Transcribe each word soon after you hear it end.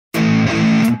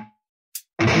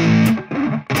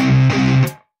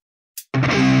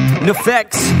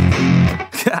NEFFEX.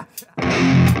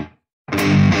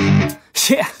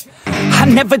 Yeah. I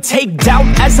never take doubt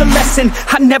as a lesson.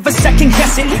 I never second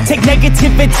guess it. Take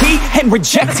negativity and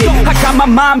reject it. I got my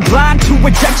mind blind to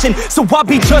rejection, so I'll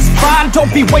be just fine.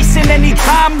 Don't be wasting any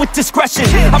time with discretion.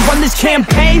 I run this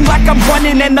campaign like I'm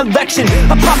running an election.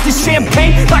 I pop this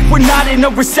champagne like we're not in a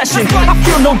recession. I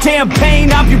feel no damn pain.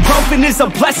 Ibuprofen is a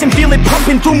blessing. Feel it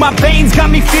pumping through my veins. Got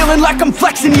me feeling like I'm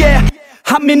flexing, yeah.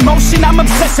 I'm in motion, I'm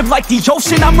obsessive like the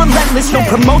ocean, I'm relentless. No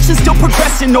promotion, still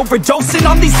progressing, overdosing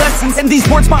on these lessons. And these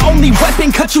words my only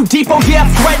weapon, cut you deep, oh yeah, I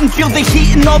threaten. Feel the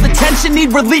heat and all the tension,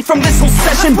 need relief from this whole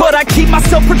session. But I keep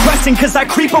myself progressing, cause I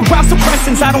creep around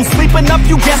suppressants. I don't sleep enough,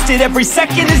 you guessed it, every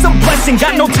second is a blessing.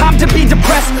 Got no time to be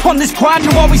depressed, on this grind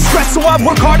you always stress. So I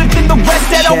work harder than the rest,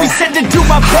 that always said to do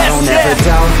my best. I don't ever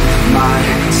doubt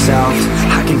myself,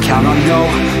 I can count on no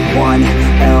one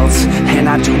else. And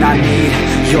I do not need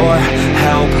your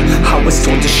help, I was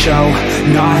told to show,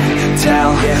 not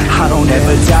tell. I don't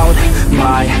ever doubt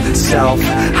myself,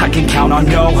 I can count on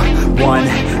no one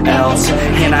else.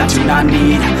 And I do not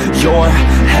need your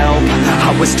help,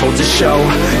 I was told to show,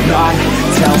 not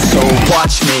tell. So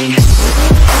watch me.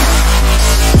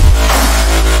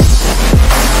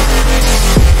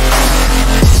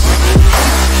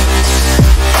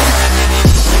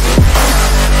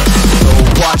 So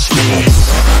watch me.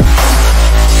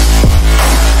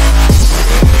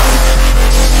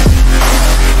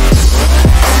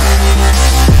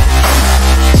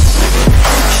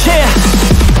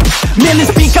 Man,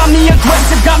 this beat got me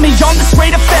aggressive, got me on the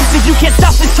straight offensive. You can't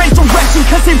stop this straight direction,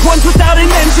 cause it runs without an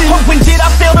engine. Oh, when did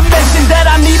I fail to mention that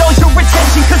I need all your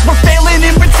attention? Cause we're failing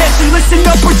in retention, listen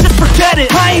up or just forget it.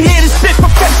 I ain't here to spit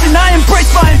perfection, I embrace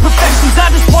my imperfections.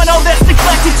 I just want all that's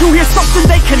neglected to hear something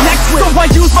they connect with. So I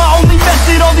use my only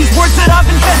method, all these words that I've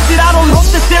invested. I don't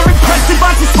hope that they're impressive,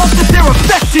 I just hope that they're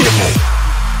effective.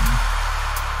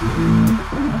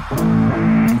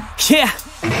 Yeah,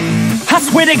 I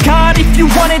swear to God, if you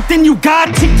want it, then you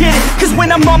got to get it. Cause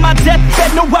when I'm on my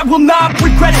deathbed, no, I will not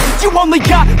regret it. You only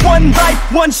got one life,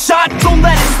 one shot, don't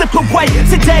let it slip away.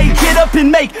 Today, get up and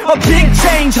make a big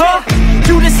change, huh?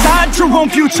 You decide your own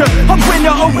future, a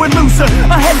winner or a loser,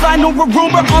 a headline or a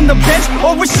rumor, on the bench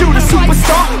or a shooter,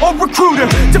 superstar or recruiter,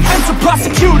 defensive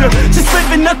prosecutor, just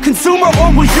living a consumer, or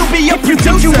will you be a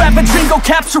producer? If you have a dream, go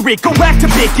capture it, go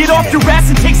activate, get off your ass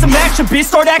and take some action, bitch.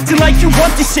 Start acting like you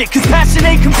want this shit, cause passion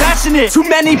ain't compassionate. Too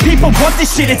many people want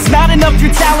this shit, it's not enough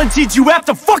you're talented, you have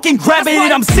to fucking grab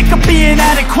it. I'm sick of being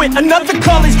adequate, another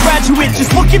college graduate,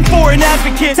 just looking for an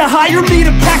advocate to hire me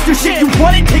to pack your shit. You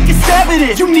want it, take a stab at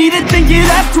it, you need it, then get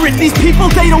after it. These people,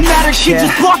 they don't matter shit,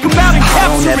 just block them out and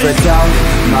capture it. I don't ever doubt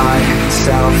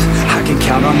myself, I can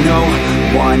count on no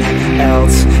one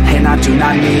else. And I do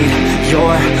not need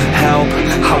your help,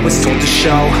 I was told to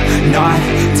show, not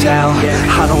tell.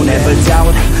 I don't ever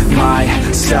doubt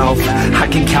myself, I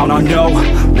can count on no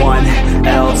one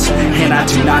else. And I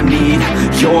do not need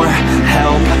your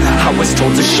help, I was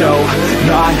told to show,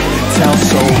 not tell.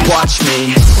 So watch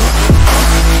me.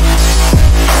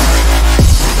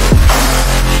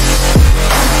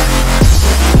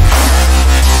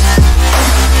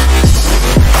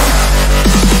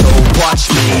 Watch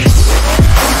me.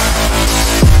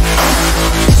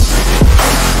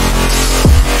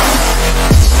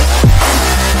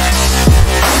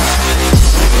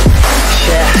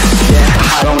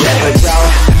 I don't ever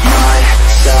doubt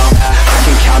myself, I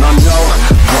can count on no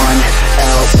one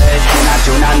else. And I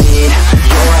do not need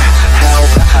your help,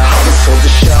 I was told to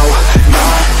show,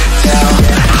 not tell.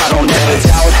 I don't ever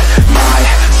doubt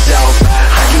myself,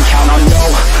 I can count on no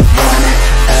one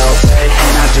else.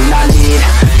 And I do not need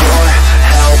your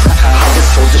help, I was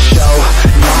told to show,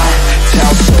 not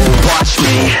tell. So watch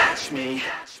me.